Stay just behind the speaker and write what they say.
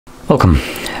Welcome.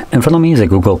 In front of me is a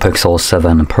Google Pixel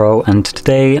 7 Pro, and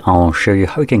today I'll show you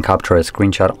how you can capture a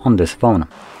screenshot on this phone.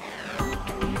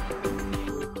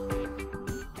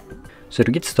 So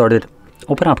to get started,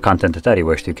 open up content that you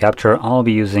wish to capture. I'll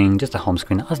be using just a home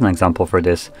screen as an example for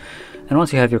this. And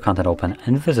once you have your content open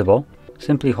and visible,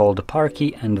 simply hold the power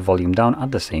key and volume down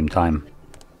at the same time.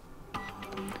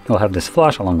 You'll have this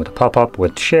flash along with a pop-up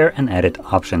with share and edit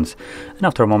options, and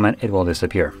after a moment it will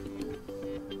disappear.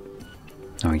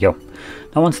 There we go.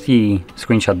 Now once the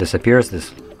screenshot disappears, this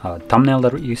thumbnail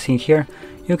that you see here,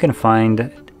 you can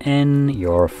find in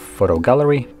your photo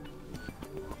gallery.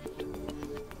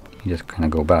 You just kind of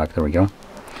go back, there we go.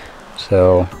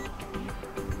 So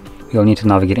you'll need to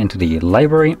navigate into the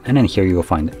library, and then here you will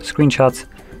find screenshots,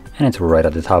 and it's right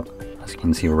at the top, as you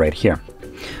can see right here.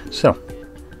 So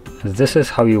this is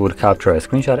how you would capture a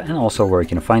screenshot and also where you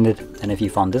can find it. And if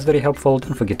you found this very helpful,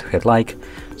 don't forget to hit like,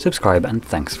 subscribe, and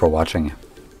thanks for watching.